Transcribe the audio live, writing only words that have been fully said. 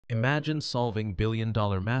Imagine solving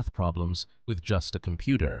billion-dollar math problems with just a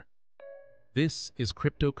computer. This is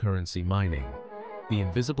cryptocurrency mining, the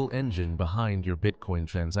invisible engine behind your Bitcoin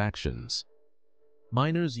transactions.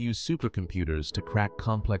 Miners use supercomputers to crack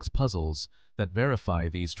complex puzzles that verify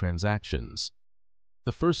these transactions.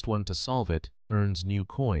 The first one to solve it earns new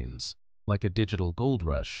coins, like a digital gold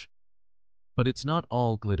rush. But it's not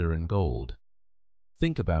all glitter and gold.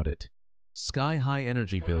 Think about it. Sky-high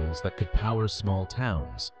energy bills that could power small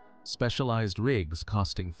towns, specialized rigs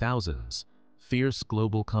costing thousands, fierce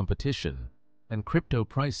global competition, and crypto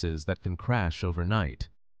prices that can crash overnight.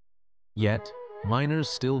 Yet, miners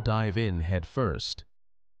still dive in head first.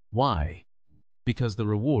 Why? Because the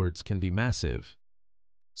rewards can be massive.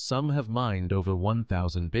 Some have mined over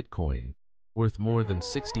 1,000 Bitcoin, worth more than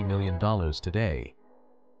 $60 million today.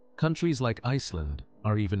 Countries like Iceland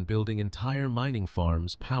are even building entire mining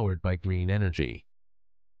farms powered by green energy.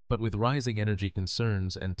 But with rising energy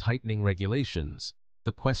concerns and tightening regulations,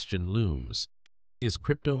 the question looms: is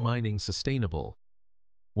crypto mining sustainable?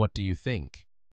 What do you think?